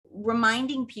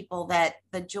reminding people that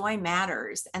the joy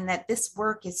matters and that this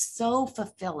work is so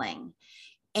fulfilling.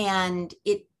 And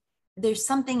there's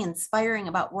something inspiring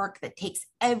about work that takes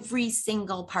every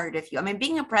single part of you. I mean,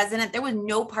 being a president, there was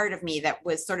no part of me that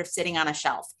was sort of sitting on a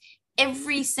shelf.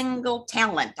 Every single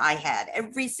talent I had,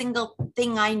 every single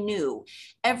thing I knew,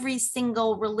 every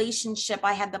single relationship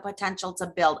I had the potential to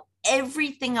build,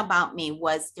 everything about me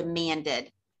was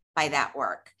demanded by that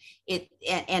work.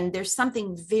 And there's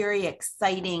something very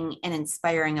exciting and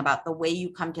inspiring about the way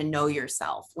you come to know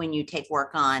yourself when you take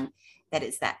work on that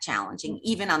is that challenging,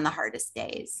 even on the hardest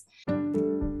days.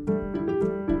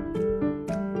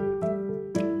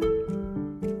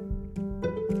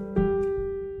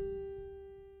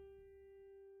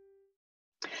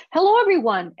 Hello,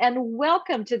 everyone, and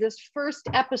welcome to this first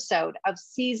episode of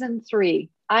Season 3.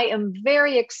 I am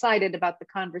very excited about the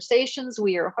conversations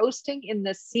we are hosting in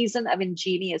this season of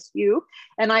Ingenious You,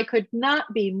 and I could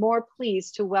not be more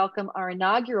pleased to welcome our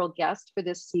inaugural guest for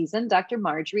this season, Dr.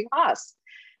 Marjorie Haas.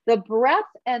 The breadth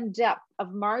and depth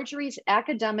of Marjorie's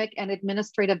academic and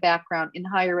administrative background in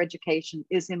higher education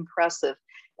is impressive,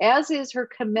 as is her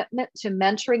commitment to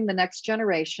mentoring the next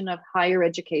generation of higher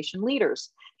education leaders.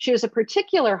 She has a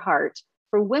particular heart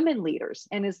for women leaders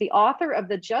and is the author of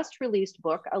the just released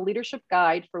book, A Leadership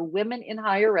Guide for Women in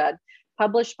Higher Ed,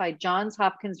 published by Johns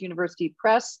Hopkins University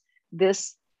Press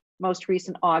this most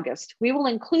recent August. We will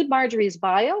include Marjorie's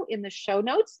bio in the show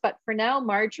notes, but for now,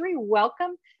 Marjorie,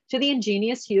 welcome to the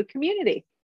Ingenious You community.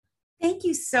 Thank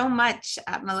you so much,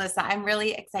 Melissa. I'm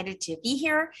really excited to be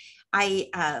here. I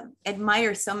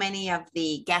admire so many of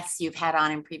the guests you've had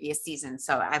on in previous seasons,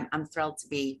 so I'm thrilled to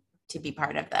be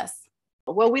part of this.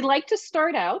 Well, we like to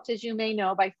start out, as you may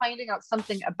know, by finding out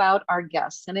something about our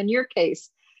guests. And in your case,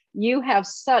 you have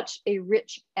such a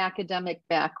rich academic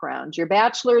background. Your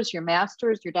bachelor's, your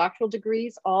master's, your doctoral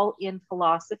degrees, all in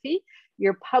philosophy.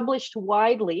 You're published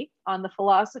widely on the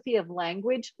philosophy of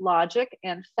language, logic,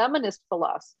 and feminist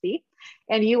philosophy,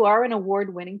 and you are an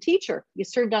award-winning teacher. You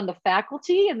served on the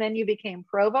faculty, and then you became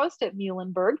provost at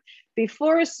Muhlenberg.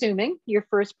 Before assuming your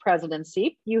first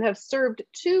presidency, you have served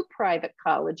 2 private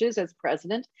colleges as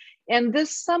president, and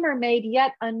this summer made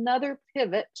yet another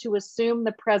pivot to assume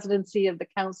the presidency of the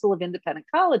Council of Independent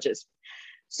Colleges.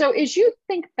 So as you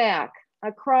think back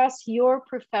across your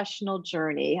professional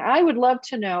journey, I would love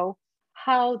to know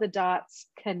how the dots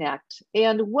connect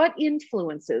and what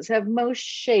influences have most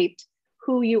shaped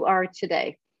who you are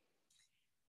today.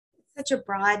 Such a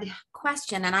broad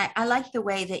question. And I like the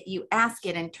way that you ask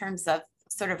it in terms of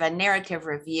sort of a narrative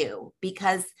review,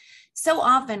 because so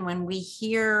often when we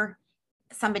hear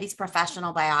somebody's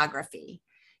professional biography,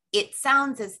 it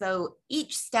sounds as though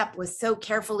each step was so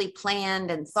carefully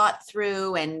planned and thought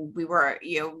through, and we were,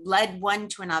 led one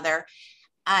to another.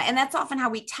 And that's often how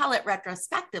we tell it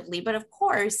retrospectively. But of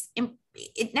course,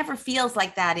 it never feels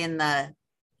like that in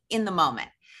the moment.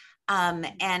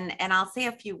 And I'll say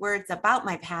a few words about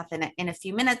my path in a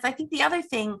few minutes. I think the other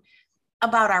thing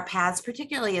about our paths,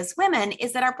 particularly as women,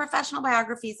 is that our professional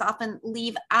biographies often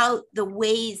leave out the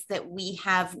ways that we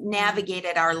have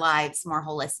navigated our lives more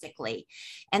holistically.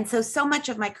 And so much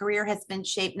of my career has been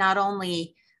shaped not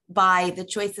only by the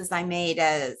choices I made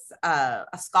as a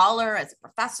scholar, as a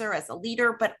professor, as a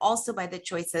leader, but also by the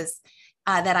choices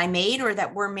that I made or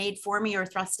that were made for me or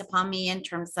thrust upon me in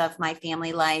terms of my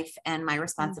family life and my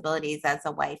responsibilities as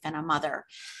a wife and a mother.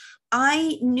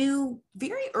 I knew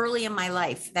very early in my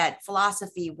life that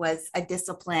philosophy was a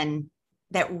discipline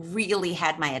that really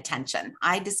had my attention.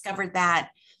 I discovered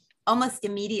that almost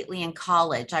immediately in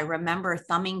college. I remember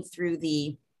thumbing through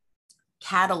the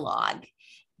catalog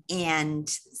and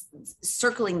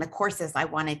circling the courses I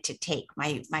wanted to take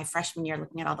my freshman year,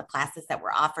 looking at all the classes that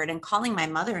were offered and calling my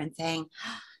mother and saying,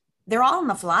 they're all in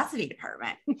the philosophy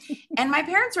department. And my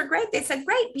parents were great. They said,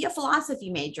 great, be a philosophy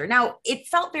major. Now, it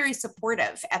felt very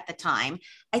supportive at the time.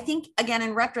 I think, again,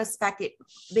 in retrospect,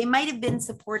 they might have been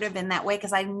supportive in that way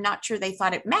because I'm not sure they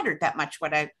thought it mattered that much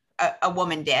what a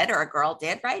woman did or a girl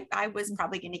did, right? I was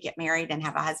probably going to get married and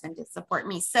have a husband to support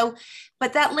me. So,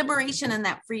 but that liberation and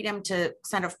that freedom to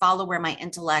kind of follow where my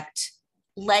intellect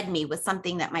led me was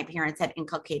something that my parents had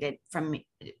inculcated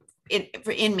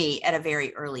in me at a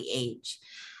very early age.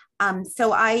 So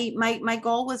my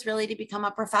goal was really to become a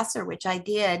professor, which I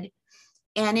did.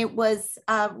 And it was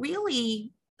really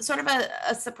sort of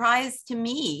a surprise to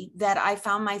me that I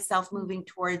found myself moving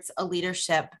towards a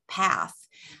leadership path.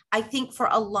 I think for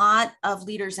a lot of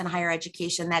leaders in higher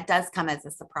education, that does come as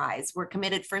a surprise. We're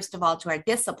committed, first of all, to our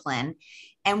discipline,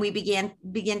 and we begin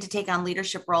to take on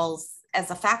leadership roles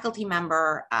as a faculty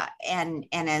member and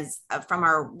as from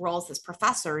our roles as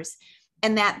professors.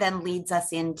 And that then leads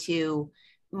us into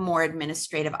more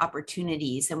administrative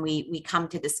opportunities, and we come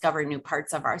to discover new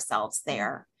parts of ourselves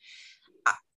there.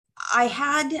 I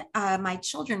had my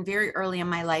children very early in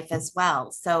my life as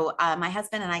well. So my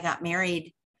husband and I got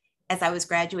married as I was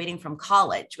graduating from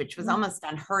college, which was almost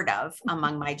unheard of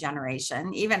among my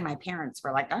generation. Even my parents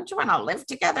were like, don't you want to live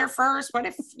together first? What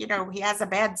if, he has a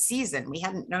bad season? We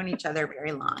hadn't known each other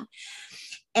very long.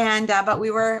 And, but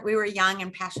we were young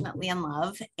and passionately in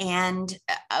love. And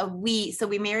we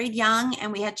married young,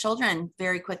 and we had children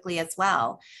very quickly as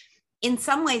well. In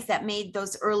some ways that made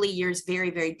those early years very,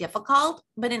 very difficult,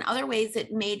 but in other ways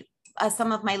it made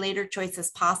some of my later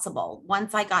choices possible.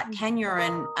 Once I got tenure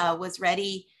and was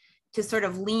ready to sort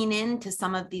of lean into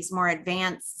some of these more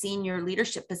advanced senior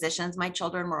leadership positions, my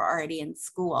children were already in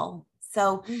school.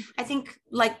 So I think,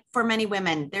 like for many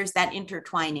women, there's that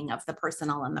intertwining of the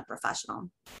personal and the professional.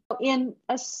 In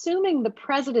assuming the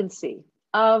presidency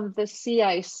of the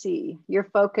CIC, your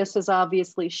focus has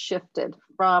obviously shifted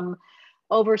from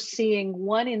overseeing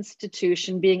one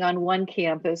institution, being on one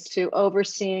campus, to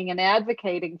overseeing and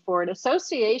advocating for an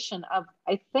association of,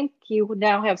 I think you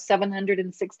now have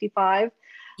 765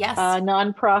 yes.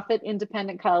 Nonprofit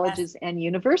independent colleges and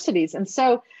universities. And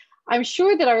so I'm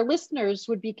sure that our listeners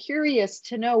would be curious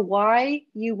to know why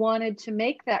you wanted to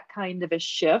make that kind of a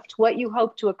shift, what you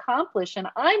hope to accomplish. And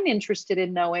I'm interested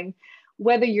in knowing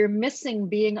whether you're missing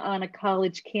being on a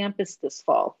college campus this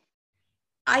fall.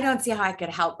 I don't see how I could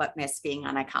help but miss being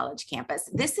on a college campus.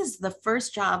 This is the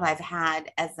first job I've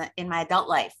had in my adult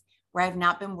life where I've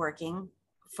not been working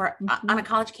on a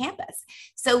college campus.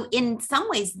 So in some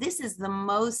ways, this is the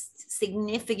most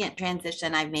significant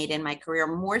transition I've made in my career,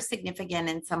 more significant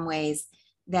in some ways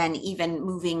than even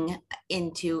moving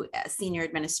into senior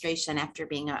administration after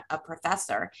being a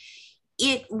professor.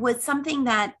 It was something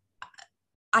that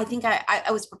I think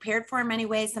I was prepared for in many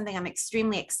ways, something I'm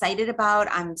extremely excited about.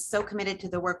 I'm so committed to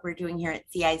the work we're doing here at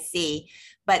CIC,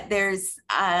 but there's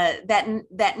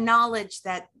that knowledge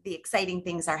that the exciting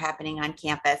things are happening on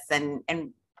campus, and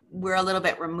we're a little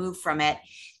bit removed from it,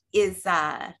 is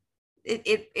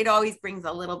it always brings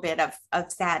a little bit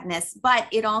of sadness, but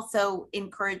it also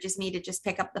encourages me to just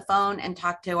pick up the phone and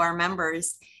talk to our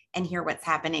members and hear what's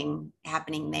happening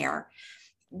there.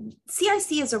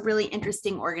 CIC is a really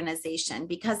interesting organization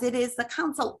because it is the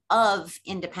Council of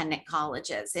Independent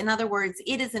Colleges. In other words,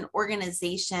 it is an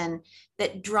organization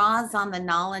that draws on the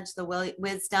knowledge, the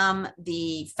wisdom,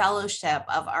 the fellowship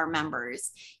of our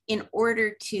members in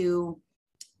order to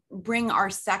bring our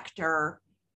sector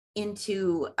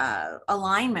into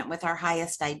alignment with our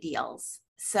highest ideals.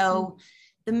 So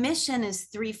the mission is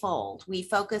threefold. We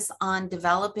focus on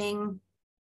developing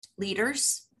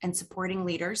leaders and supporting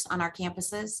leaders on our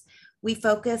campuses. We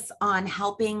focus on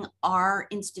helping our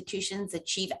institutions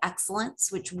achieve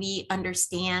excellence, which we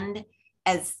understand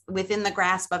as within the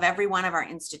grasp of every one of our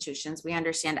institutions. We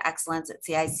understand excellence at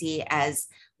CIC as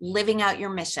living out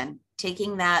your mission,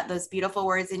 taking those beautiful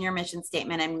words in your mission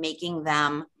statement and making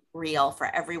them real for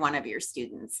every one of your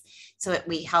students. So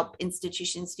we help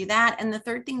institutions do that. And the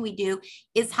third thing we do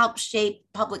is help shape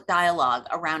public dialogue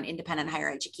around independent higher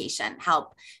education,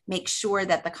 help make sure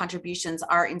that the contributions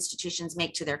our institutions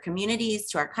make to their communities,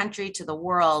 to our country, to the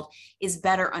world is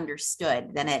better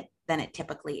understood than it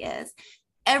typically is.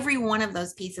 Every one of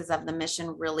those pieces of the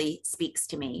mission really speaks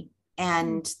to me.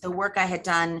 And the work I had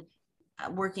done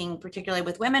working particularly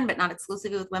with women, but not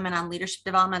exclusively with women, on leadership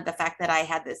development, the fact that I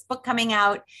had this book coming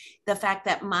out, the fact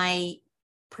that my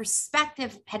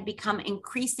perspective had become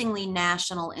increasingly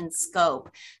national in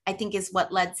scope, I think is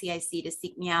what led CIC to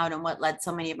seek me out and what led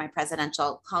so many of my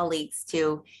presidential colleagues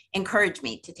to encourage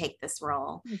me to take this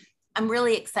role. I'm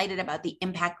really excited about the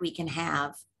impact we can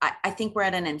have. I think we're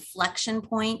at an inflection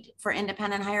point for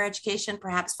independent higher education,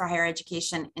 perhaps for higher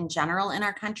education in general in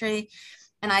our country.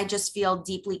 And I just feel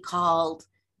deeply called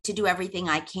to do everything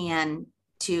I can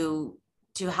to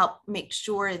help make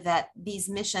sure that these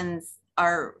missions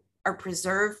are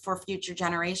preserved for future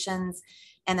generations,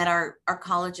 and that our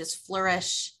colleges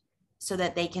flourish so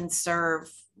that they can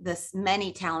serve this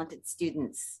many talented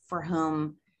students for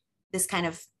whom this kind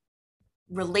of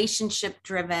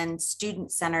relationship-driven,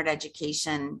 student-centered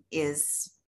education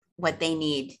is what they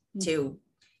need to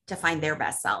find their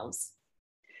best selves.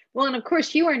 Well, and of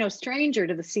course, you are no stranger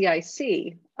to the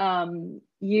CIC. The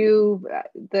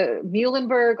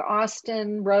Muhlenberg,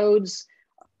 Austin, Rhodes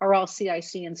are all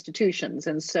CIC institutions.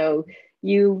 And so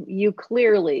you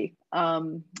clearly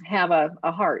have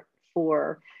a heart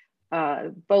for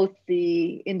both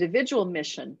the individual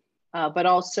mission, but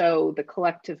also the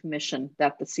collective mission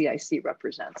that the CIC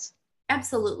represents.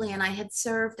 Absolutely. And I had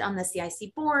served on the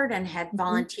CIC board and had Mhm.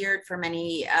 volunteered for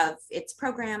many of its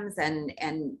programs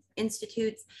and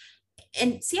institutes.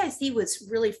 And CIC was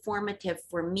really formative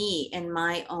for me in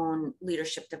my own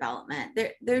leadership development.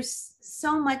 There's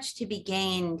so much to be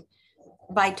gained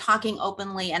by talking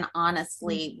openly and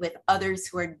honestly with others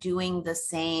who are doing the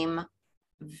same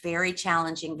very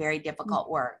challenging, very difficult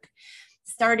work.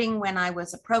 Starting when I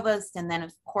was a provost, and then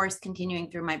of course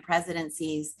continuing through my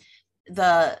presidencies,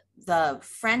 the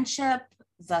friendship,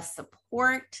 the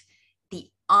support, the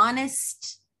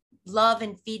honest love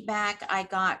and feedback I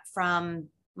got from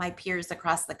my peers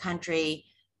across the country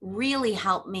really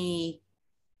helped me.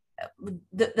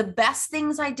 The best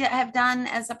things have done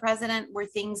as a president were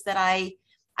things that I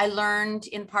learned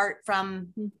in part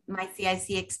from my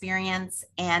CIC experience,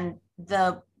 and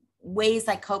the ways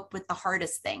I coped with the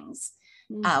hardest things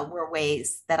were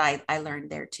ways that I learned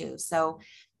there too. So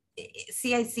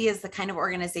CIC is the kind of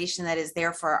organization that is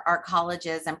there for our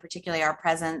colleges, and particularly our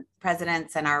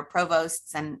presidents and our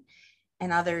provosts and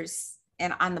others,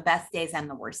 and on the best days and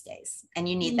the worst days. And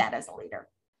you need that as a leader.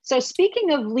 So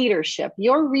speaking of leadership,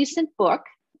 your recent book,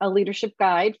 A Leadership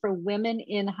Guide for Women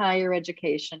in Higher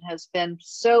Education, has been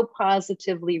so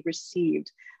positively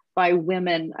received by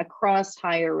women across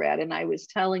higher ed. And I was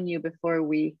telling you before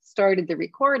we started the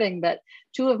recording that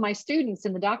two of my students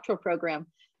in the doctoral program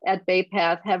at Bay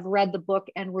Path have read the book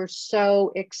and were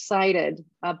so excited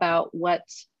about what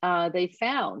they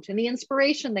found and the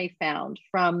inspiration they found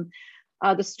from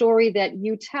the story that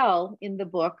you tell in the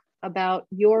book about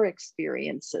your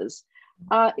experiences.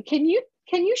 Can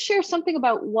you share something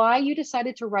about why you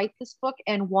decided to write this book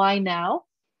and why now?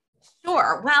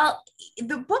 Sure. Well,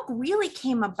 the book really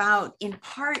came about in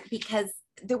part because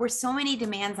there were so many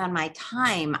demands on my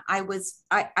time. I was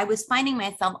finding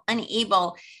myself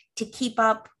unable to keep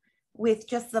up with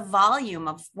just the volume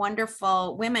of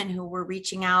wonderful women who were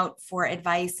reaching out for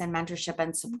advice and mentorship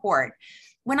and support.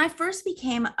 When I first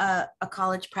became a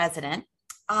college president,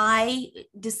 I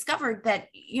discovered that,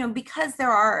 because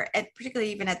there are,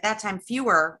 particularly even at that time,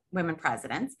 fewer women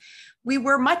presidents, we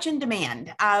were much in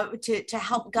demand to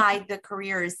help guide the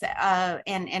careers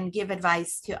and give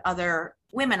advice to other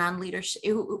women on leadership,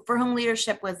 for whom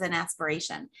leadership was an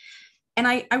aspiration. And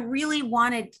I really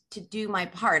wanted to do my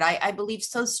part. I believe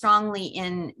so strongly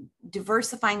in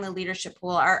diversifying the leadership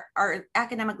pool. Our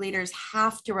academic leaders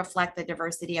have to reflect the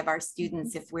diversity of our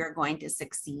students if we're going to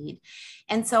succeed.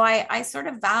 And so I sort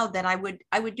of vowed that I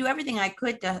would do everything I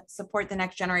could to support the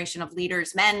next generation of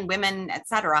leaders, men, women, et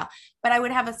cetera. But I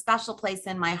would have a special place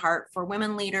in my heart for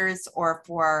women leaders, or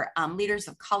for leaders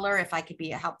of color, if I could be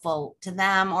helpful to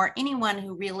them, or anyone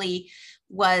who really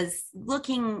was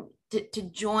looking to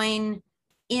join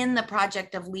in the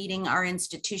project of leading our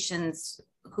institutions,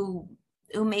 who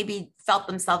maybe felt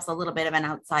themselves a little bit of an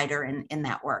outsider in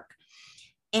that work.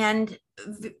 And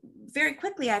very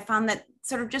quickly, I found that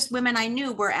sort of just women I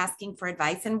knew were asking for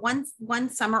advice. And one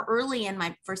summer early in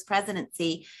my first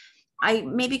presidency, I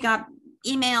maybe got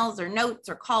emails or notes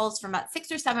or calls from about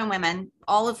 6 or 7 women,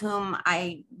 all of whom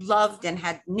I loved and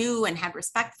knew and had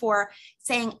respect for,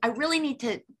 saying, I really need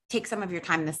to take some of your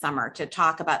time this summer to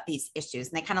talk about these issues.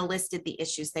 And they kind of listed the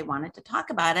issues they wanted to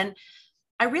talk about. And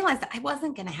I realized that I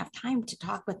wasn't going to have time to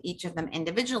talk with each of them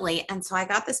individually. And so I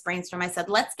got this brainstorm. I said,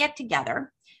 let's get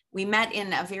together. We met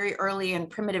in a very early and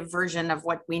primitive version of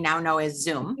what we now know as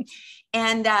Zoom.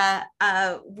 And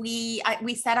we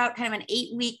set out kind of an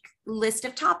 8-week list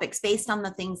of topics based on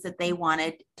the things that they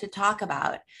wanted to talk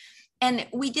about. And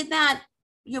we did that.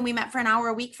 We met for an hour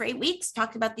a week for 8 weeks,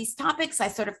 talked about these topics. I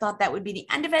sort of thought that would be the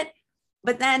end of it.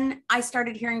 But then I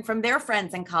started hearing from their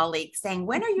friends and colleagues saying,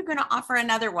 when are you going to offer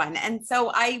another one? And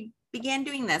so I began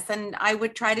doing this, and I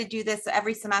would try to do this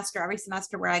every semester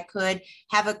where I could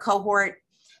have a cohort.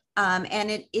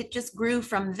 And it just grew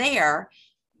from there.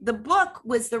 The book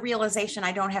was the realization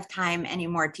I don't have time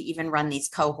anymore to even run these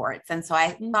cohorts. And so I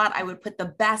thought I would put the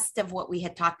best of what we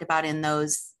had talked about in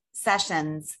those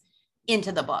sessions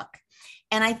into the book.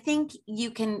 And I think you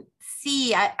can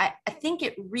see, I think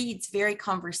it reads very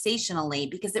conversationally,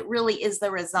 because it really is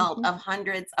the result of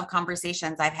hundreds of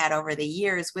conversations I've had over the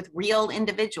years with real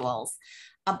individuals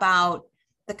about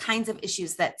the kinds of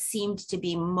issues that seemed to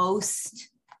be most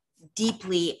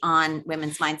deeply on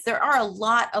women's minds. There are a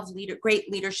lot of great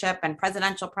leadership and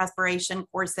presidential preparation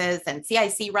courses, and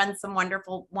CIC runs some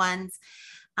wonderful ones.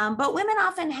 But women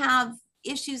often have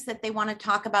issues that they want to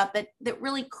talk about that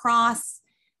really cross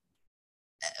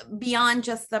beyond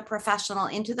just the professional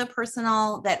into the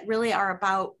personal, that really are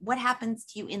about what happens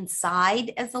to you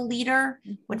inside as a leader.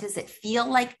 What does it feel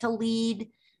like to lead?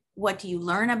 What do you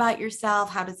learn about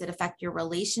yourself? How does it affect your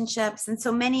relationships? And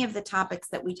so many of the topics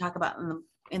that we talk about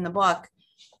in the book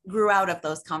grew out of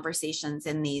those conversations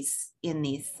in these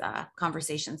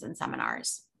conversations and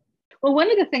seminars. Well,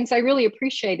 one of the things I really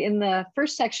appreciate in the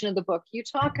first section of the book, you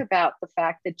talk about the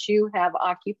fact that you have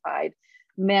occupied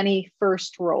many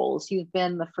first roles. You've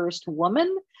been the first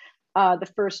woman, the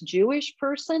first Jewish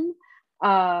person,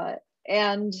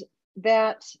 and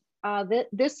that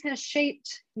this has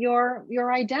shaped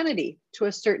your identity to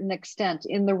a certain extent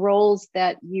in the roles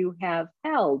that you have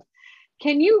held.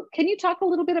 Can you talk a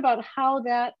little bit about how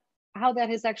that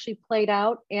has actually played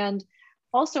out, and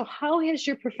also how has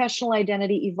your professional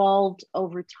identity evolved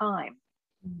over time?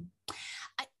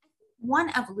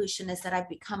 One evolution is that I've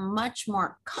become much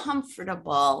more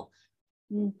comfortable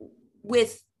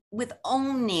with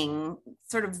owning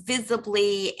sort of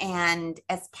visibly and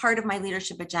as part of my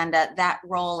leadership agenda that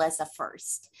role as a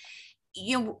first.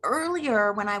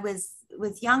 Earlier when I was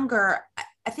younger,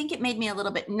 I think it made me a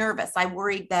little bit nervous. I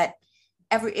worried that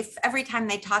every time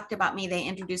they talked about me, they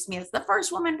introduced me as the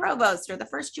first woman provost or the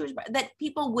first Jewish, that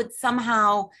people would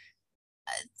somehow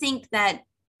think that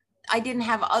I didn't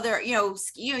have other,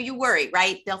 you worry,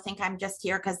 right? They'll think I'm just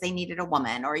here because they needed a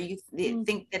woman, or you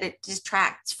think that it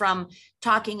distracts from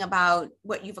talking about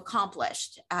what you've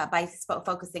accomplished by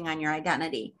focusing on your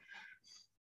identity.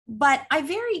 But I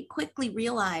very quickly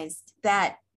realized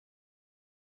that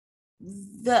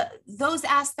those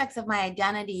aspects of my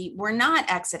identity were not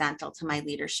accidental to my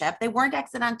leadership. They weren't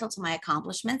accidental to my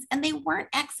accomplishments, and they weren't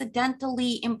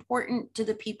accidentally important to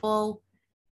the people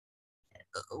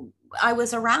I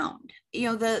was around.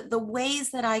 The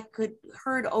ways that I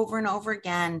heard over and over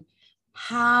again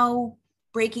how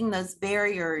breaking those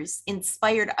barriers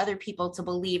inspired other people to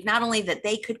believe not only that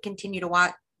they could continue to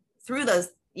walk through those,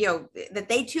 that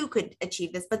they too could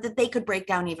achieve this, but that they could break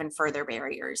down even further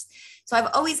barriers. So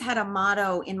I've always had a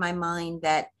motto in my mind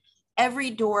that every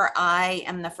door I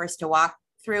am the first to walk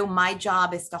through, my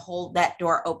job is to hold that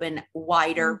door open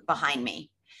wider behind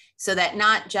me, so that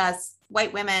not just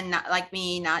white women, not like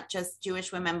me, not just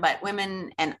Jewish women, but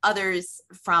women and others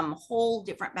from whole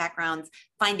different backgrounds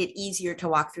find it easier to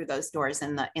walk through those doors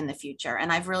in the future.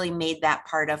 And I've really made that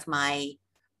part of my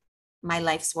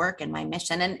life's work and my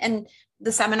mission. And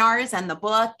the seminars and the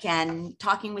book and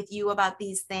talking with you about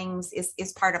these things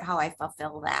is part of how I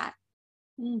fulfill that.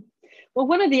 Well,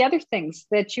 one of the other things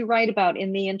that you write about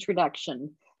in the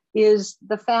introduction is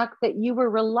the fact that you were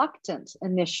reluctant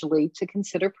initially to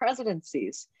consider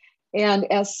presidencies.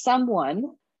 And as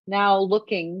someone now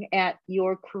looking at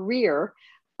your career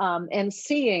and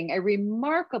seeing a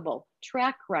remarkable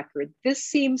track record, this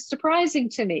seems surprising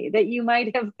to me that you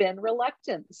might have been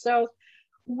reluctant. So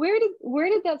where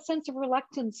did that sense of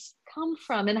reluctance come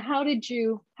from, and how did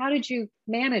you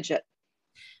manage it?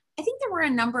 I think there were a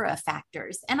number of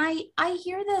factors, and I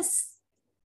hear this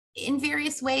in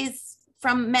various ways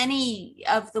from many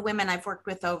of the women I've worked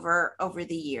with over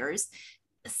the years.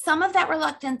 Some of that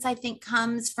reluctance, I think,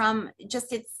 comes from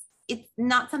just it's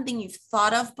not something you've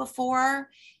thought of before.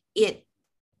 You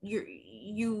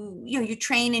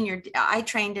train I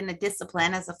trained in a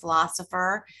discipline as a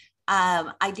philosopher.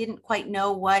 I didn't quite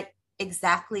know what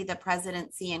exactly the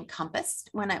presidency encompassed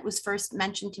when it was first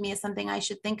mentioned to me as something I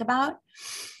should think about.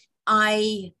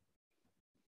 I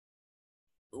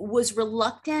was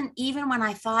reluctant even when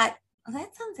I thought, oh,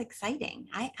 that sounds exciting.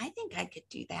 I think I could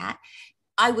do that.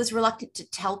 I was reluctant to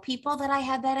tell people that I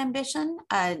had that ambition.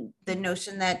 The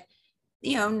notion that,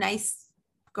 nice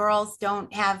girls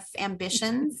don't have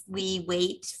ambitions. We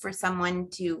wait for someone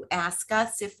to ask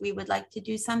us if we would like to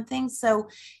do something. So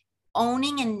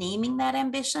owning and naming that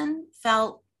ambition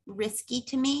felt risky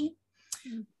to me.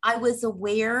 I was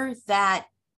aware that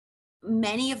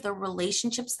many of the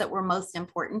relationships that were most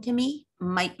important to me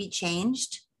might be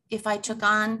changed if I took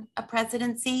on a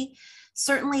presidency.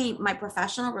 Certainly my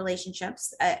professional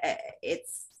relationships,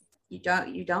 you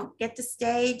don't get to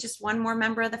stay just one more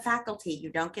member of the faculty.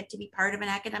 You don't get to be part of an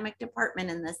academic department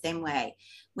in the same way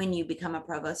when you become a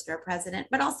provost or a president,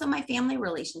 but also my family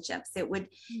relationships. It would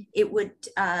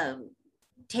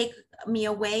take me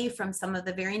away from some of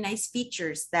the very nice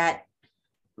features that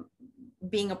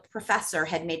being a professor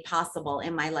had made possible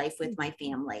in my life with my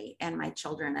family and my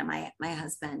children and my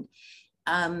husband.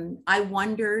 I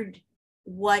wondered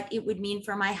what it would mean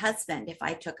for my husband if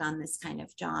I took on this kind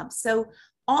of job. So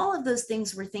all of those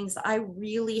things were things I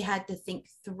really had to think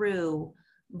through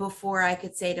before I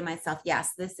could say to myself,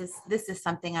 yes, this is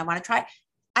something I want to try.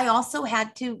 I also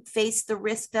had to face the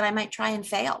risk that I might try and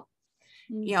fail.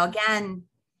 Again,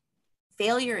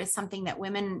 failure is something that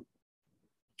women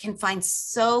can find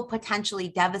so potentially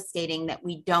devastating that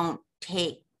we don't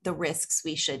take the risks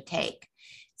we should take.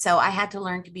 So I had to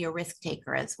learn to be a risk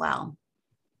taker as well.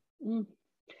 Mm.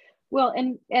 Well,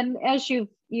 and as you've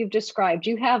described,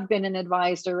 you have been an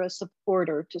advisor, a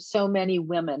supporter to so many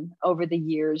women over the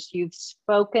years. You've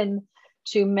spoken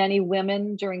to many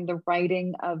women during the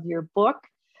writing of your book.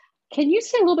 Can you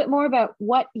say a little bit more about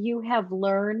what you have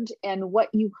learned and what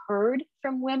you heard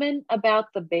from women about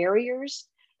the barriers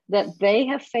that they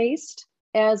have faced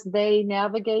as they've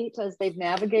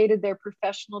navigated their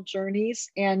professional journeys?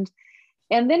 And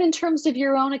then in terms of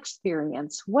your own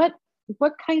experience, what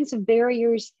kinds of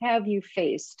barriers have you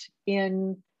faced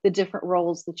in the different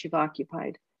roles that you've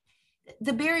occupied?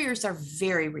 The barriers are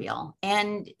very real,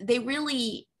 and they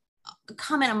really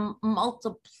come in a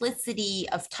multiplicity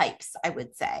of types, I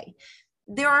would say.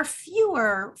 There are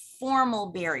fewer formal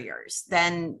barriers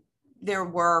than there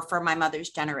were for my mother's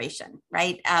generation,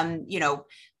 right?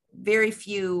 Very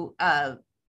few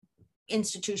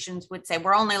institutions would say,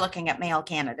 we're only looking at male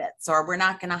candidates, or we're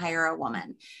not going to hire a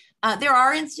woman. There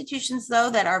are institutions, though,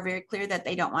 that are very clear that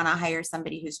they don't want to hire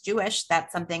somebody who's Jewish.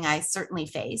 That's something I certainly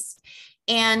faced.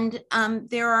 And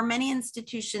there are many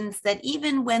institutions that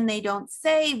even when they don't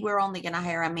say we're only going to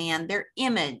hire a man, their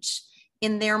image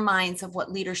in their minds of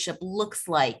what leadership looks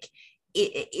like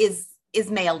is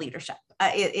male leadership.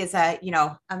 Is a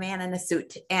man in a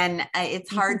suit, and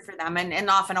it's hard for them, and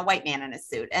often a white man in a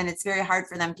suit, and it's very hard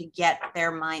for them to get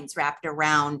their minds wrapped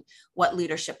around what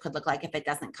leadership could look like if it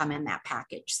doesn't come in that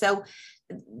package. So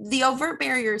the overt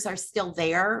barriers are still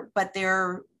there, but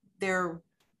they're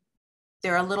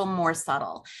a little more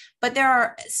subtle. But there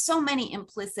are so many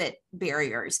implicit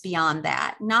barriers beyond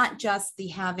that, not just the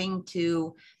having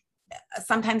to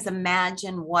sometimes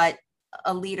imagine what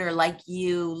a leader like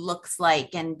you looks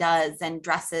like and does and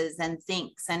dresses and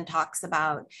thinks and talks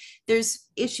about. There's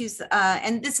issues,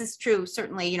 and this is true,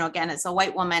 certainly, again, as a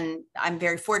white woman, I'm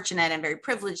very fortunate and very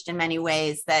privileged in many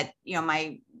ways that,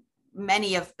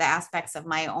 many of the aspects of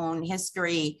my own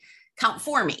history count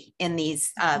for me in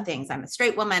these things. I'm a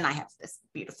straight woman. I have this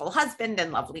beautiful husband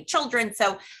and lovely children.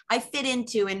 So I fit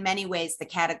into, in many ways, the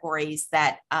categories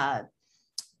that, that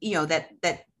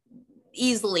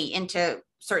easily into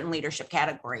certain leadership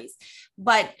categories.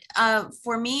 But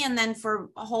for me, and then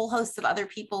for a whole host of other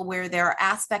people where there are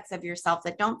aspects of yourself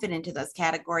that don't fit into those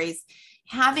categories,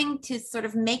 having to sort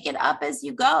of make it up as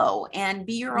you go and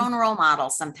be your own role model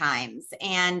sometimes,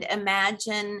 and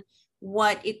imagine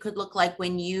what it could look like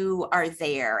when you are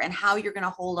there and how you're going to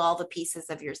hold all the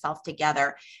pieces of yourself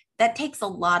together. That takes a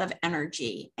lot of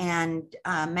energy, and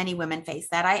many women face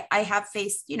that. I have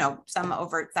faced, some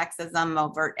overt sexism,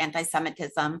 overt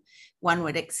anti-Semitism. One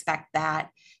would expect that.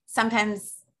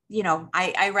 Sometimes,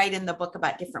 I write in the book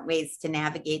about different ways to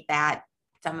navigate that.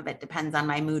 Some of it depends on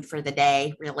my mood for the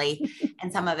day, really.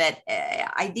 And some of it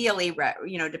ideally,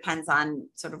 depends on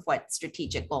sort of what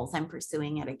strategic goals I'm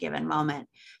pursuing at a given moment.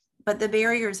 But the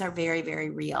barriers are very,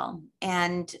 very real.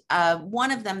 And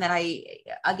one of them that I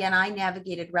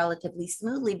navigated relatively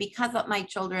smoothly because of my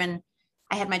children.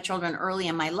 I had my children early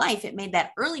in my life. It made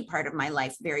that early part of my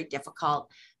life very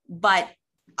difficult, but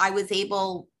I was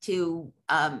able to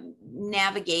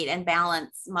navigate and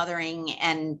balance mothering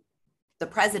and the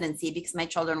presidency because my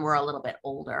children were a little bit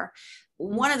older.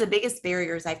 One of the biggest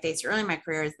barriers I faced early in my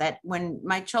career is that when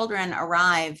my children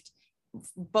arrived,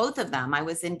 both of them, I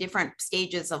was in different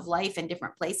stages of life in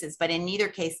different places, but in neither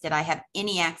case did I have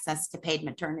any access to paid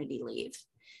maternity leave.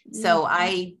 So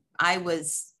I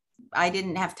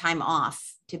didn't have time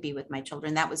off to be with my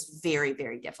children. That was very,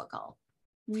 very difficult.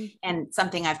 And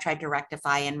something I've tried to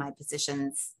rectify in my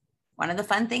positions. One of the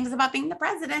fun things about being the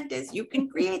president is you can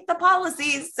create the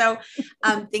policies. So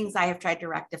things I have tried to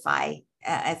rectify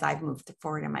as I've moved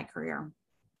forward in my career.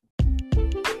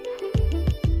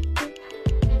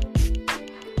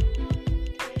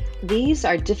 These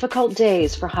are difficult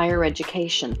days for higher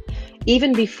education.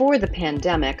 Even before the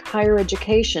pandemic, higher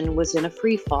education was in a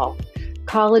free fall.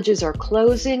 Colleges are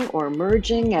closing or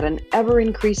merging at an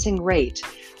ever-increasing rate.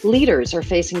 Leaders are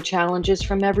facing challenges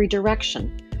from every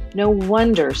direction. No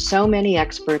wonder so many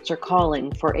experts are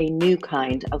calling for a new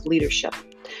kind of leadership.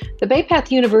 The Bay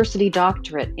Path University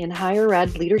Doctorate in Higher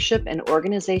Ed Leadership and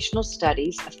Organizational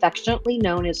Studies, affectionately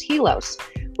known as HELOS,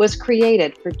 was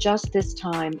created for just this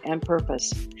time and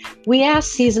purpose. We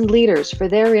asked seasoned leaders for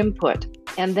their input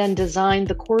and then designed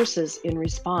the courses in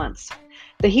response.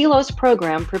 The HELOS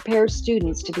program prepares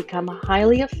students to become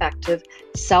highly effective,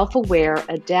 self-aware,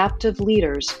 adaptive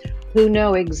leaders who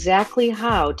know exactly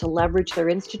how to leverage their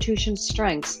institution's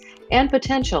strengths and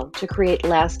potential to create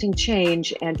lasting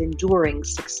change and enduring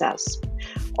success.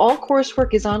 All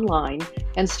coursework is online,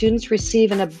 and students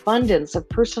receive an abundance of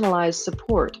personalized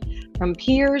support, from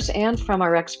peers and from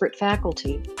our expert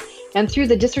faculty. And through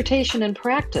the dissertation and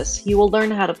practice, you will learn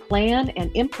how to plan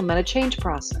and implement a change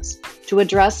process to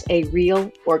address a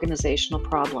real organizational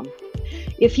problem.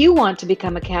 If you want to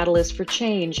become a catalyst for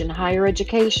change in higher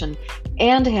education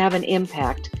and have an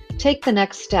impact, take the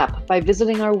next step by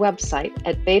visiting our website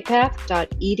at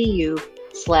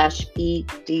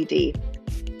baypath.edu/EDD.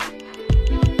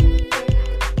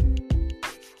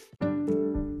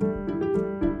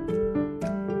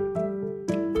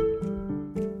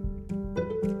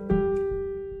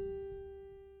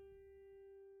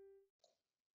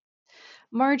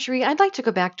 Marjorie, I'd like to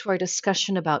go back to our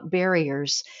discussion about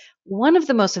barriers. One of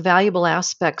the most valuable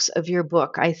aspects of your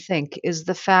book, I think, is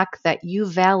the fact that you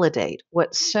validate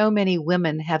what so many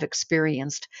women have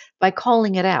experienced by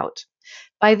calling it out.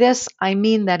 By this, I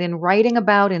mean that in writing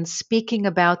about and speaking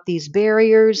about these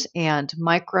barriers and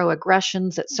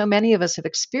microaggressions that so many of us have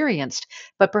experienced,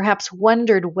 but perhaps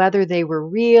wondered whether they were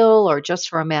real or just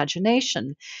for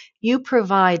imagination, you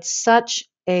provide such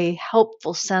a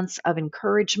helpful sense of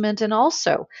encouragement and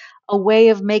also a way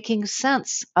of making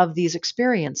sense of these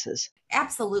experiences.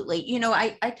 Absolutely.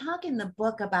 I talk in the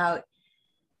book about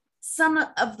some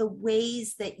of the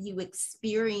ways that you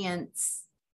experience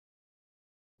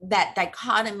that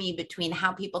dichotomy between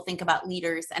how people think about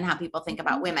leaders and how people think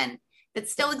about women that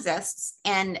still exists.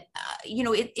 And,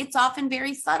 it's often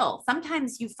very subtle.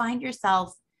 Sometimes you find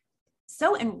yourself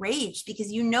so enraged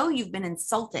because you've been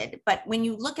insulted. But when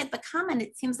you look at the comment,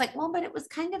 it seems like, well, but it was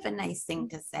kind of a nice thing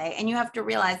to say. And you have to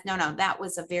realize, no, that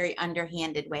was a very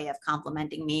underhanded way of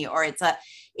complimenting me, or it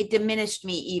diminished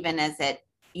me even as it,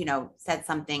 said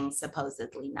something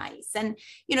supposedly nice. And,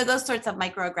 those sorts of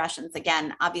microaggressions,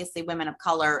 again, obviously women of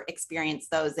color experience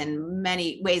those in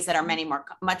many ways that are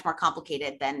much more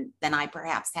complicated than I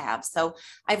perhaps have. So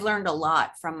I've learned a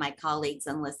lot from my colleagues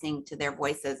and listening to their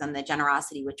voices and the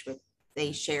generosity which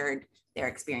they shared their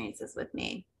experiences with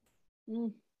me.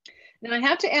 Now I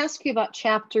have to ask you about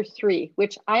chapter 3,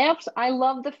 which I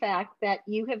love the fact that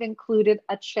you have included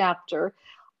a chapter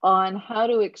on how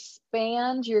to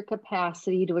expand your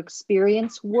capacity to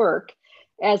experience work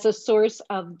as a source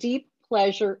of deep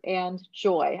pleasure and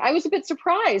joy. I was a bit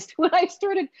surprised when I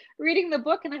started reading the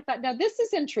book, and I thought, now this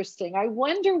is interesting. I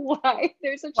wonder why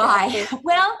there's a chapter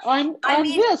on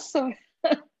this. So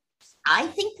I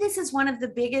think this is one of the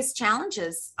biggest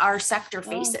challenges our sector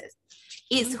faces.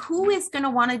 Is who is going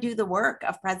to want to do the work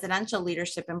of presidential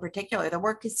leadership in particular. The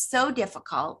work is so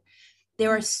difficult. There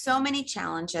are so many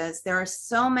challenges. There are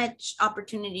so much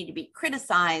opportunity to be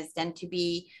criticized and to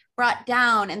be brought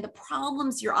down. And the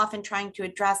problems you're often trying to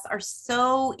address are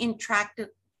so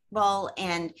intractable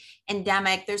and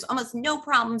endemic. There's almost no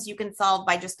problems you can solve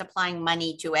by just applying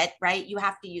money to it, right? You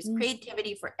have to use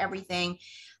creativity for everything.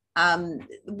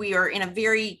 We are in a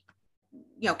very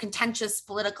contentious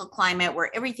political climate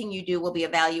where everything you do will be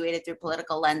evaluated through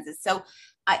political lenses. So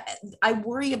I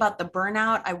worry about the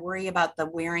burnout. I worry about the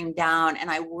wearing down, and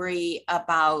I worry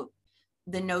about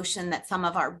the notion that some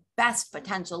of our best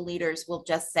potential leaders will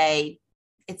just say,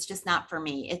 it's just not for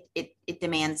me. It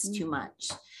demands too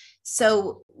much.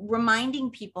 So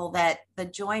reminding people that the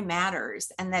joy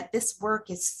matters and that this work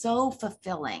is so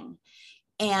fulfilling,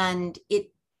 and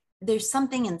there's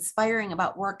something inspiring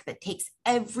about work that takes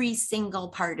every single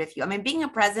part of you. I mean, being a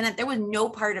president, there was no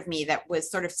part of me that was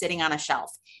sort of sitting on a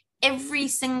shelf. Every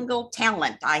single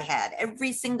talent I had,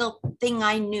 every single thing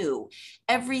I knew,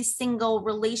 every single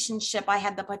relationship I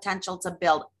had the potential to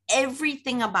build,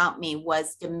 everything about me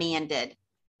was demanded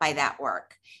by that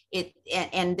work.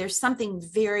 And there's something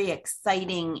very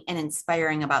exciting and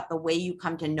inspiring about the way you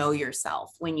come to know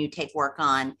yourself when you take work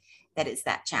on that is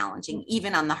that challenging,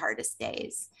 even on the hardest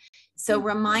days. So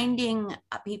reminding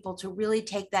people to really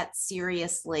take that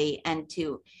seriously and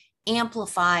to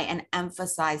amplify and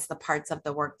emphasize the parts of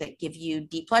the work that give you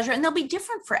deep pleasure. And they'll be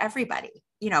different for everybody.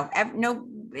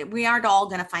 We aren't all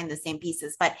going to find the same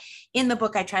pieces, but in the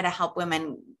book, I try to help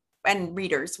women and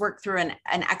readers work through an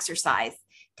exercise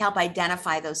to help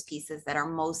identify those pieces that are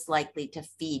most likely to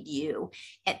feed you,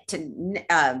 and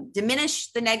to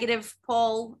diminish the negative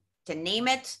pull, to name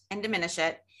it and diminish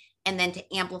it, and then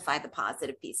to amplify the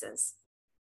positive pieces.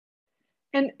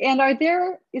 And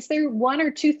is there one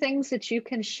or two things that you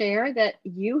can share that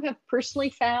you have personally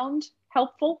found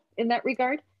helpful in that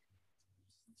regard?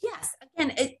 Yes.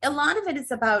 Again, a lot of it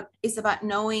is about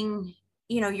knowing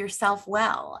yourself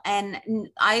well. And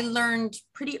I learned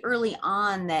pretty early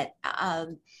on that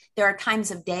there are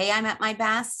times of day I'm at my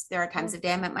best. There are times of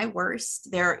day I'm at my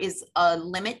worst. There is a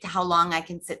limit to how long I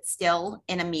can sit still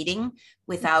in a meeting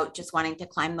without just wanting to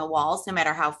climb the walls, no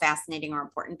matter how fascinating or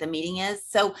important the meeting is.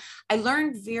 So I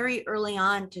learned very early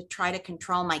on to try to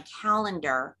control my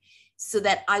calendar so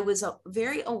that I was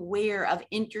very aware of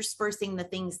interspersing the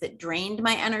things that drained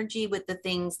my energy with the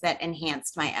things that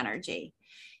enhanced my energy.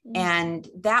 And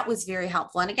that was very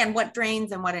helpful. And again, what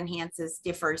drains and what enhances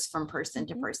differs from person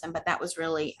to person, but that was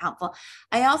really helpful.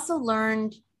 I also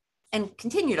learned and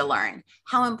continue to learn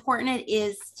how important it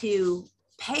is to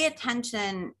pay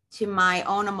attention to my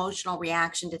own emotional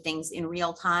reaction to things in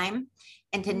real time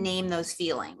and to name those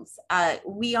feelings.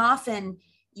 We often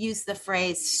use the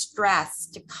phrase stress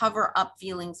to cover up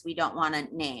feelings we don't want to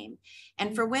name.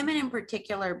 And for women in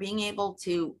particular, being able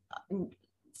to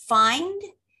find,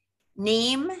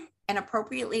 name, and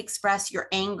appropriately express your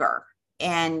anger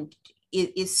and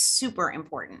is super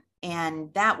important.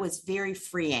 And that was very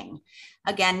freeing.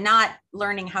 Again, not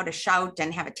learning how to shout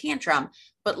and have a tantrum,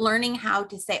 but learning how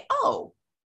to say, oh,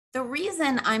 the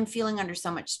reason I'm feeling under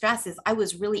so much stress is I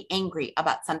was really angry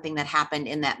about something that happened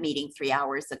in that meeting 3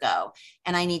 hours ago.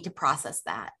 And I need to process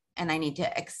that. And I need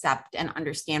to accept and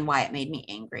understand why it made me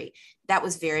angry. That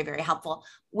was very, very helpful.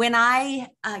 When I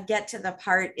get to the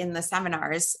part in the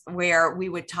seminars where we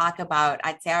would talk about,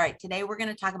 I'd say, all right, today we're going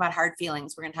to talk about hard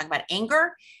feelings. We're going to talk about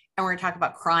anger and we're going to talk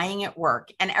about crying at work.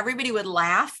 And everybody would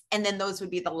laugh. And then those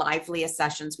would be the liveliest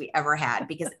sessions we ever had,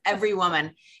 because every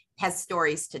woman has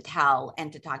stories to tell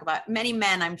and to talk about. Many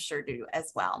men, I'm sure, do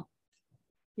as well.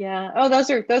 Yeah. Oh,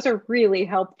 those are really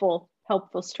helpful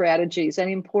strategies and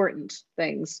important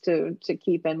things to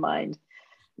keep in mind.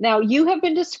 Now, you have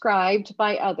been described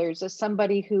by others as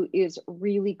somebody who is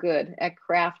really good at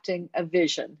crafting a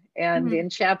vision. And in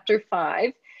chapter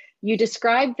 5, you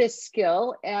describe this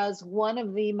skill as one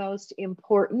of the most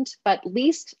important but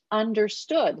least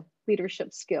understood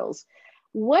leadership skills.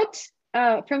 What,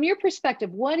 from your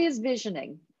perspective, what is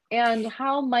visioning and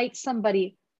how might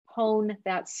somebody hone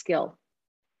that skill?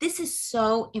 This is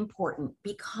so important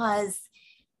because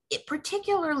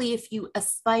particularly if you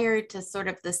aspire to sort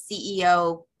of the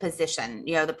CEO position,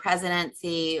 the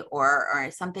presidency or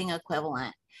something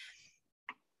equivalent,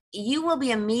 you will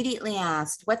be immediately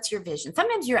asked, what's your vision?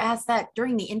 Sometimes you're asked that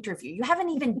during the interview. You haven't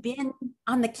even been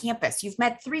on the campus. You've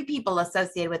met 3 people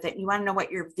associated with it. And you want to know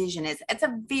what your vision is. It's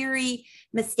a very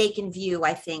mistaken view,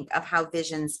 I think, of how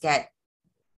the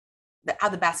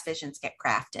best visions get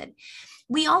crafted.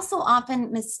 We also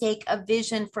often mistake a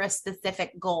vision for a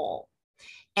specific goal.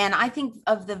 And I think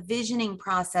of the visioning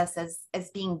process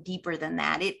as being deeper than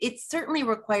that. It certainly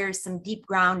requires some deep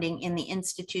grounding in the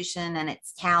institution and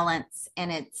its talents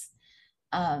and its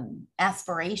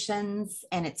aspirations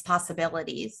and its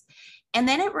possibilities. And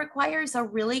then it requires a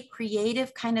really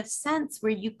creative kind of sense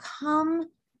where you come,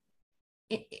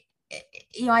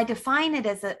 I define it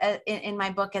as in my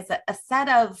book as a set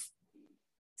of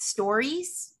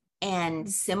stories and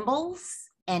symbols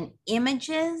and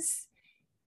images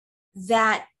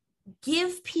that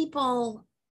give people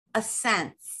a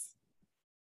sense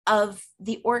of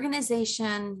the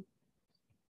organization's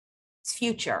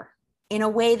future in a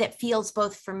way that feels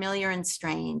both familiar and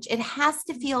strange. It has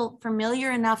to feel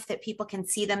familiar enough that people can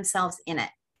see themselves in it.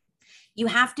 You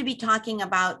have to be talking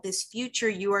about this future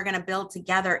you are going to build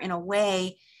together in a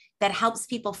way that helps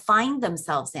people find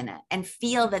themselves in it and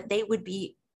feel that they would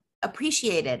be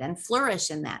appreciated and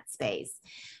flourish in that space.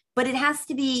 But it has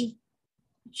to be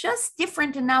just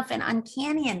different enough and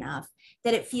uncanny enough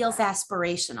that it feels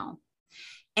aspirational.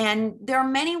 And there are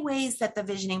many ways that the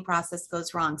visioning process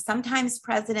goes wrong. Sometimes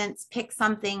presidents pick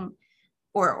something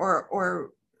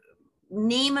or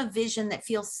name a vision that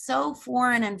feels so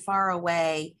foreign and far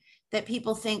away that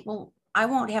people think, well, I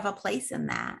won't have a place in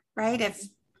that, right? If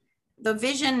the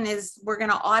vision is we're going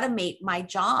to automate my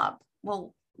job,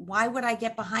 well, why would I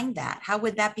get behind that? How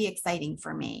would that be exciting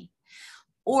for me?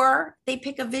 Or they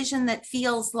pick a vision that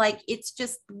feels like it's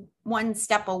just one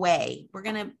step away. We're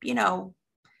going to,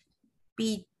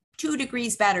 be 2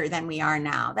 degrees better than we are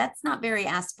now. That's not very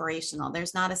aspirational.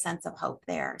 There's not a sense of hope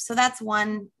there. So that's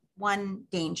one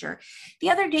danger. The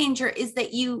other danger is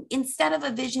that you, instead of a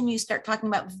vision, you start talking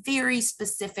about very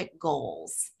specific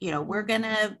goals. We're going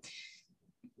to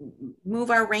move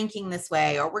our ranking this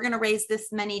way, or we're going to raise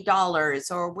this many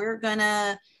dollars, or we're going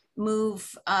to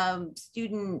move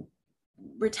student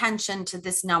retention to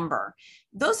this number.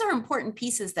 Those are important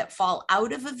pieces that fall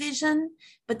out of a vision,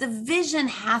 but the vision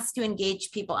has to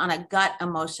engage people on a gut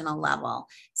emotional level.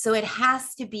 So it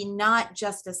has to be not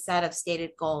just a set of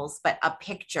stated goals, but a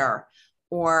picture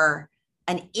or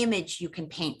an image you can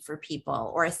paint for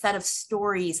people, or a set of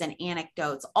stories and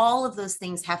anecdotes. All of those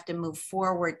things have to move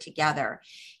forward together.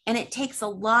 And it takes a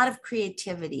lot of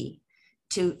creativity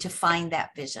to find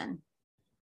that vision.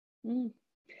 Mm.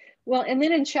 Well, and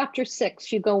then in chapter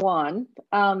 6, you go on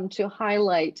to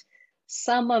highlight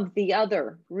some of the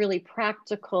other really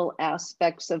practical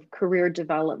aspects of career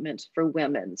development for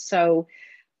women. So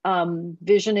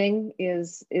visioning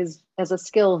is as a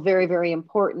skill very, very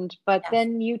important, but Yes.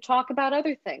 then you talk about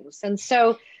other things. And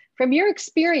so from your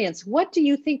experience, what do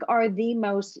you think are the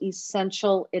most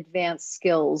essential advanced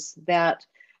skills that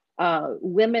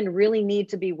women really need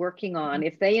to be working on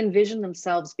if they envision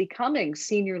themselves becoming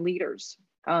senior leaders,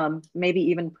 maybe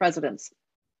even presidents?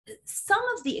 Some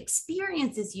of the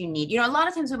experiences you need, a lot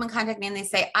of times women contact me and they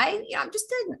say, I'm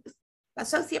just an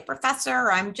associate professor,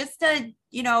 or I'm just a,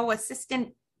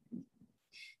 assistant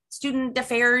student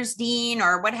affairs dean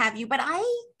or what have you, but I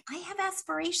have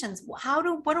aspirations. What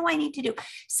do I need to do?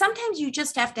 Sometimes you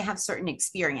just have to have certain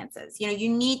experiences. You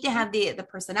need to have the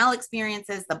personnel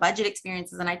experiences, the budget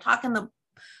experiences. And I talk in the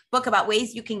book about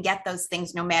ways you can get those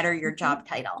things no matter your job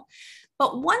title.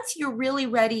 But once you're really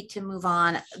ready to move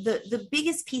on, the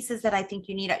biggest pieces that I think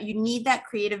you need that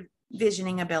creative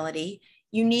visioning ability.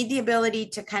 You need the ability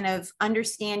to kind of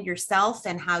understand yourself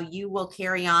and how you will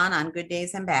carry on good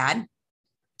days and bad.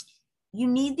 You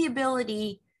need the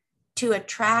ability to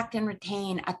attract and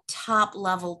retain a top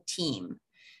level team.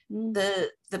 The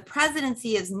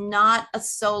presidency is not a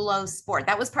solo sport.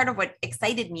 That was part of what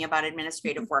excited me about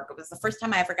administrative work. It was the first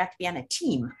time I ever got to be on a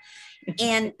team.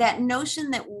 And that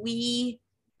notion that we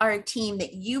are a team,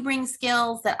 that you bring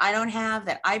skills that I don't have,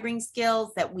 that I bring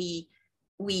skills, that we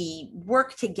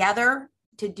work together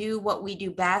to do what we do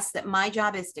best, that my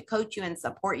job is to coach you and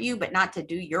support you, but not to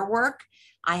do your work.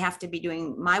 I have to be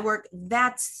doing my work.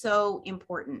 That's so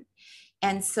important.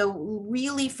 And so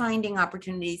really finding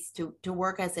opportunities to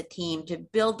work as a team, to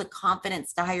build the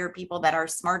confidence to hire people that are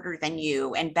smarter than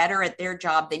you and better at their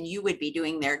job than you would be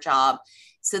doing their job,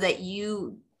 so that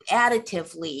you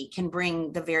additively can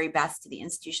bring the very best to the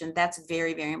institution. That's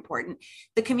very, very important.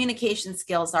 The communication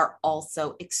skills are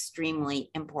also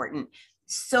extremely important.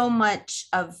 So much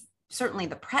of certainly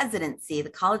the presidency, the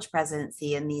college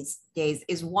presidency in these days,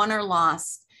 is won or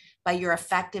lost by your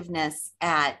effectiveness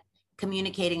at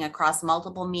communicating across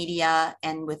multiple media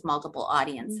and with multiple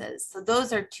audiences. So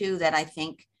those are two that I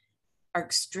think are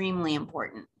extremely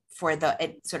important for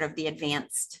the sort of the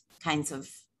advanced kinds of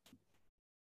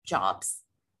jobs.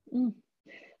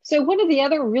 So one of the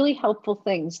other really helpful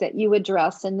things that you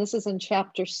address, and this is in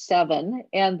chapter 7,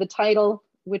 and the title,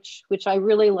 which I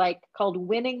really like, called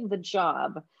 "Winning the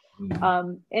Job,"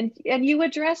 and you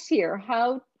address here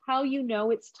how you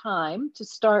know it's time to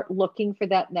start looking for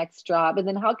that next job, and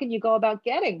then how can you go about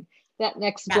getting that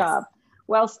next job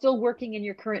while still working in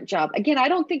your current job. Again, I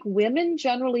don't think women,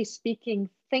 generally speaking,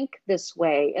 think this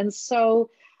way, and so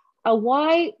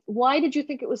why did you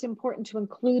think it was important to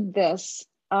include this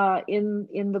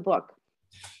in the book?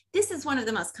 This is one of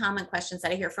the most common questions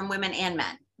that I hear from women and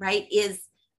men, right? Is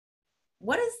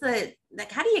what is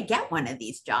how do you get one of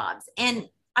these jobs? And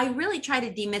I really try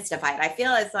to demystify it. I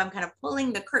feel as though I'm kind of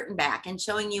pulling the curtain back and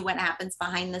showing you what happens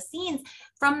behind the scenes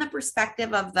from the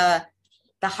perspective of the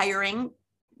hiring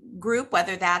group,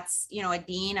 whether that's, a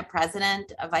dean, a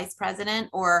president, a vice president,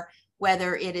 or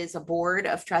whether it is a board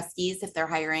of trustees if they're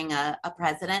hiring a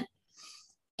president.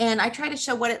 And I try to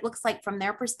show what it looks like from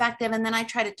their perspective. And then I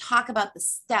try to talk about the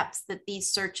steps that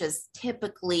these searches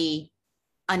typically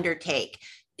undertake.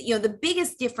 The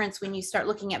biggest difference when you start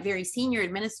looking at very senior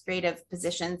administrative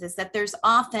positions is that there's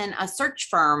often a search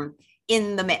firm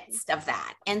in the midst of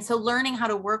that. And so learning how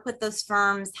to work with those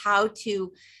firms, how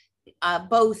to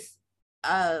both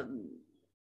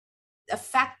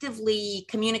effectively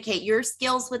communicate your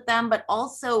skills with them, but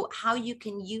also how you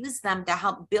can use them to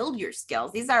help build your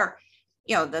skills. These are,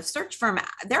 the search firm,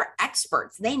 they're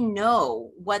experts. They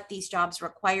know what these jobs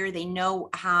require. They know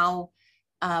how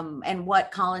and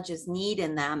what colleges need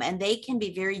in them. And they can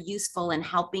be very useful in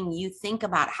helping you think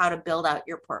about how to build out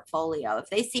your portfolio. If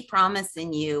they see promise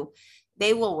in you,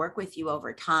 they will work with you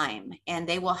over time and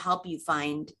they will help you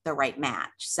find the right match.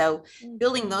 So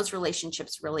building those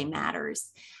relationships really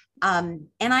matters. And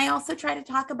I also try to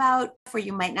talk about where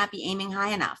you might not be aiming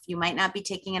high enough. You might not be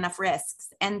taking enough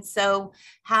risks. And so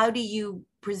how do you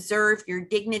preserve your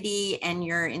dignity and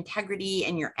your integrity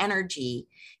and your energy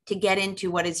to get into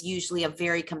what is usually a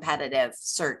very competitive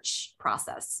search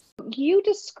process? You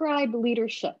describe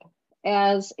leadership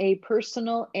as a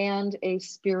personal and a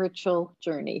spiritual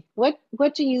journey. What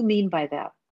do you mean by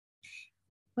that?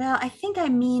 Well, I think I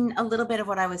mean a little bit of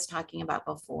what I was talking about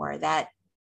before, that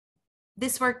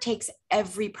this work takes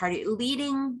every part.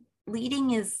 Leading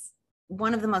is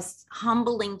one of the most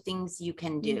humbling things you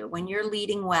can do. When you're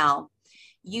leading well,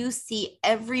 you see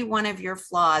every one of your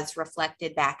flaws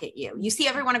reflected back at you. You see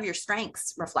every one of your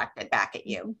strengths reflected back at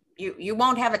you. You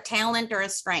won't have a talent or a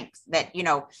strength that, you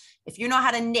know, if you know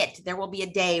how to knit, there will be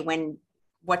a day when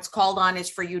what's called on is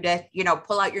for you to, you know,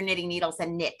 pull out your knitting needles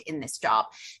and knit in this job.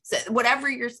 So whatever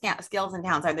your skills and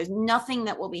talents are, there's nothing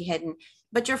that will be hidden,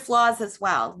 but your flaws as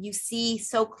well. You see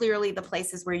so clearly the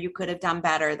places where you could have done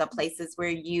better, the places where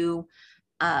you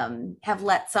have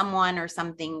let someone or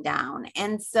something down.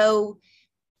 And so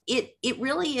it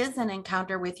really is an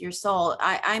encounter with your soul.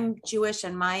 I'm Jewish,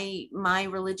 and my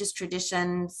religious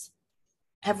traditions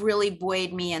have really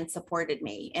buoyed me and supported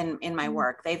me in my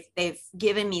work. They've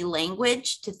given me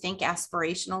language to think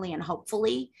aspirationally and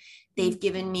hopefully. They've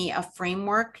given me a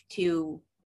framework to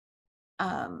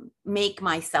make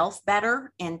myself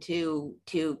better and to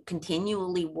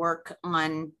continually work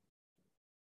on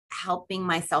helping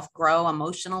myself grow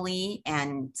emotionally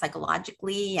and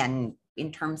psychologically and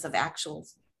in terms of actual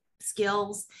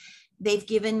skills. They've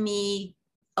given me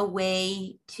a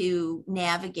way to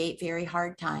navigate very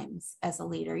hard times as a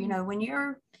leader. You know, when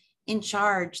you're in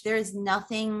charge, there is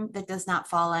nothing that does not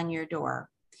fall on your door.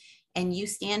 And you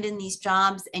stand in these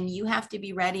jobs and you have to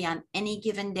be ready on any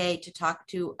given day to talk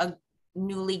to a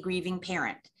newly grieving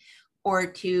parent or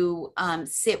to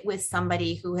sit with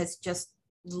somebody who has just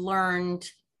learned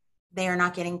they are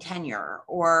not getting tenure,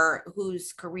 or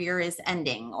whose career is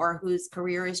ending, or whose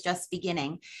career is just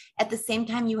beginning. At the same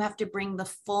time, you have to bring the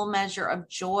full measure of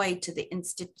joy to the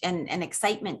and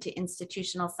excitement to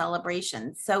institutional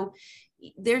celebrations. So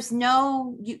there's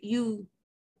no, you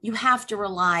have to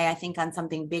rely, I think, on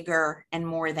something bigger and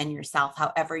more than yourself,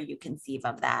 however you conceive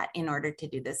of that, in order to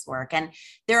do this work. And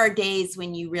there are days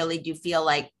when you really do feel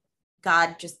like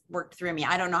God just worked through me.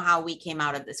 I don't know how we came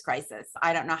out of this crisis.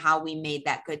 I don't know how we made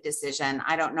that good decision.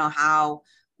 I don't know how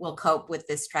we'll cope with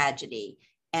this tragedy.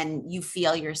 And you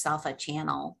feel yourself a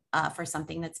channel for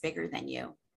something that's bigger than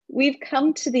you. We've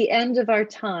come to the end of our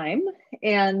time,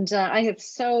 and I have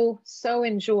so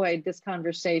enjoyed this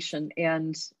conversation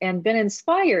and been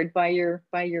inspired by your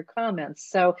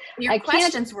comments. So your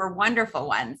questions were wonderful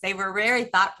ones. They were very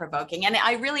thought-provoking, and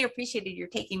I really appreciated your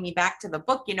taking me back to the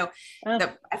book. You know,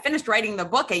 I finished writing the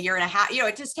book a year and a half. You know,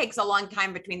 it just takes a long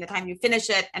time between the time you finish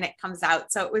it and it comes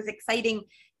out. So it was exciting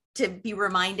to be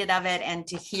reminded of it and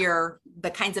to hear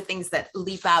the kinds of things that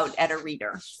leap out at a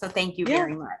reader. So thank you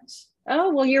very much.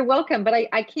 Oh, well, you're welcome. But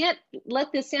I can't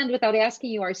let this end without asking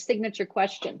you our signature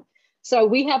question. So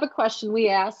we have a question we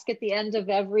ask at the end of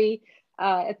every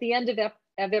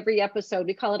episode.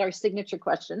 We call it our signature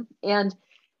question. And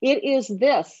it is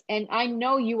this, and I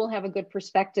know you will have a good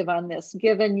perspective on this,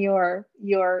 given your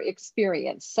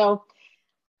experience. So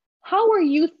how are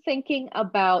you thinking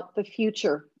about the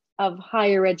future of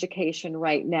higher education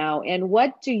right now? And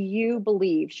what do you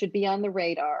believe should be on the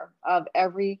radar of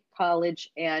every college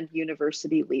and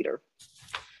university leader?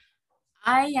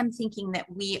 I am thinking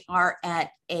that we are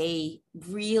at a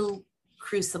real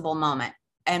crucible moment,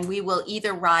 and we will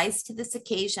either rise to this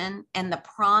occasion and the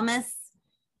promise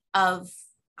of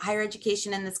higher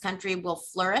education in this country will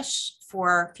flourish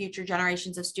for future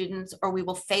generations of students, or we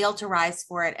will fail to rise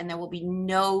for it and there will be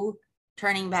no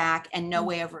turning back and no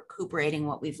way of recuperating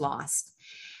what we've lost.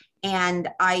 And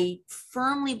I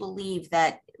firmly believe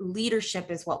that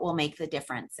leadership is what will make the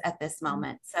difference at this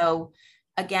moment. So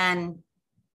again,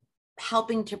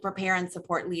 helping to prepare and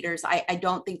support leaders, I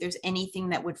don't think there's anything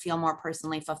that would feel more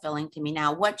personally fulfilling to me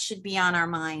now. What should be on our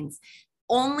minds?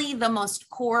 Only the most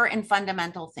core and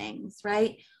fundamental things,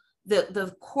 right?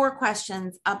 The core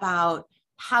questions about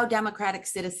how democratic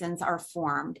citizens are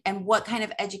formed and what kind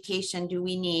of education do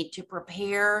we need to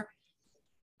prepare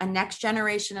a next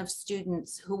generation of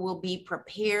students who will be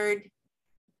prepared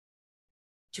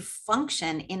to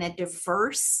function in a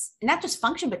diverse, not just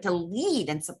function, but to lead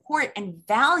and support and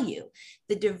value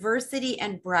the diversity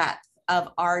and breadth of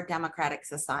our democratic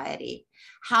society.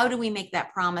 How do we make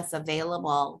that promise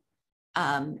available?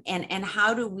 And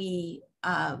how do we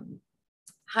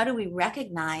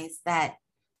recognize that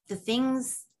the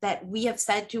things that we have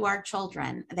said to our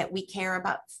children, that we care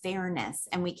about fairness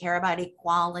and we care about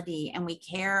equality and we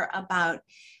care about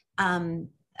a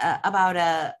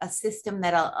system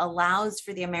that allows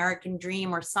for the American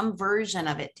dream or some version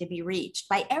of it to be reached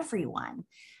by everyone.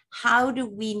 How do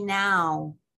we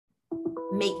now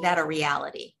make that a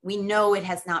reality? We know it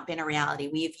has not been a reality.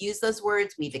 We've used those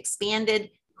words, we've expanded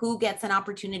who gets an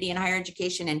opportunity in higher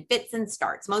education in fits and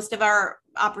starts. Most of our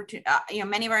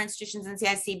many of our institutions in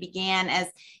CIC began as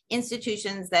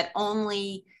institutions that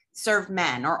only serve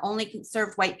men or only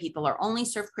serve white people or only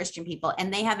serve Christian people.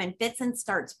 And they have in fits and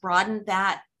starts broadened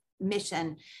that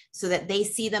mission so that they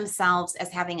see themselves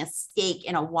as having a stake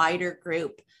in a wider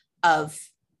group of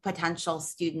potential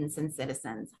students and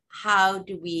citizens. How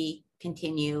do we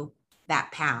continue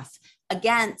that path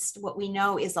against what we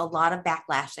know is a lot of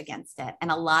backlash against it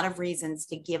and a lot of reasons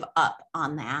to give up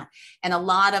on that and a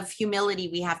lot of humility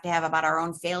we have to have about our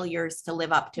own failures to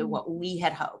live up to what we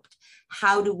had hoped?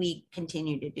 How do we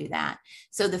continue to do that?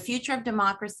 So the future of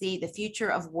democracy, the future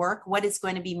of work, what is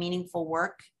going to be meaningful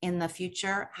work in the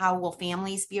future? How will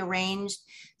families be arranged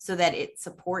so that it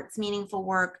supports meaningful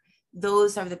work?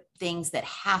 Those are the things that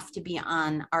have to be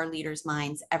on our leaders'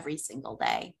 minds every single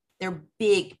day. They're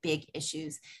big, big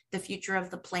issues. The future of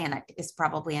the planet is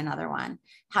probably another one.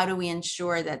 How do we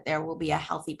ensure that there will be a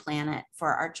healthy planet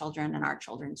for our children and our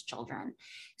children's children?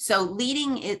 So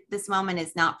leading this moment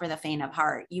is not for the faint of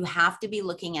heart. You have to be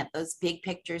looking at those big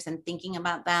pictures and thinking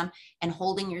about them and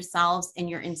holding yourselves and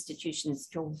your institutions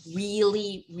to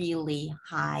really, really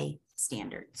high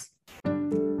standards.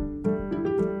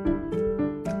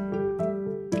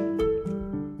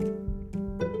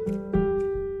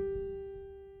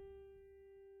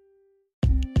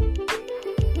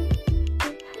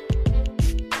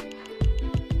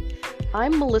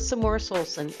 I'm Melissa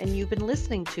Morris-Olson, and you've been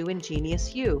listening to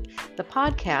Ingenious You, the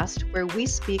podcast where we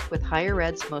speak with higher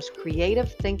ed's most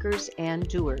creative thinkers and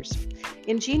doers.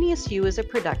 Ingenious You is a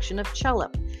production of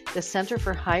CHELUP, the Center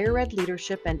for Higher Ed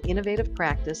Leadership and Innovative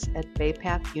Practice at Bay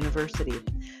Path University.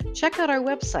 Check out our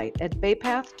website at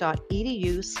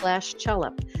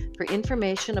baypath.edu/CHELUP for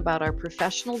information about our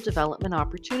professional development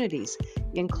opportunities,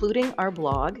 including our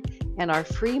blog and our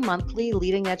free monthly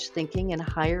Leading Edge Thinking and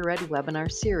Higher Ed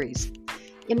webinar series.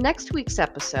 In next week's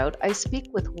episode, I speak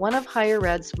with one of higher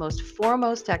ed's most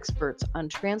foremost experts on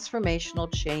transformational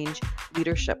change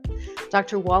leadership.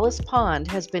 Dr. Wallace Pond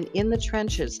has been in the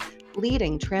trenches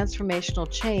leading transformational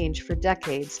change for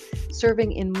decades,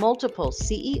 serving in multiple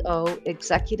CEO,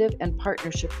 executive, and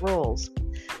partnership roles.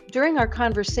 During our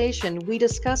conversation, we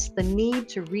discussed the need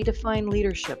to redefine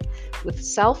leadership with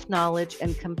self-knowledge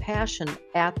and compassion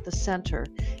at the center,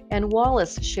 and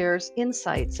Wallace shares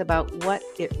insights about what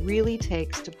it really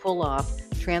takes to pull off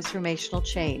transformational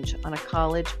change on a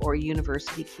college or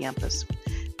university campus.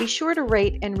 Be sure to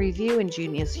rate and review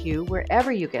Ingenious You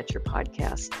wherever you get your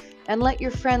podcasts, and let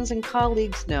your friends and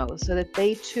colleagues know so that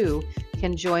they too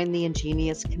can join the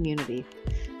Ingenious community.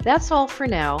 That's all for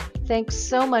now. Thanks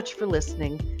so much for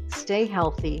listening. Stay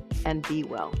healthy and be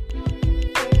well.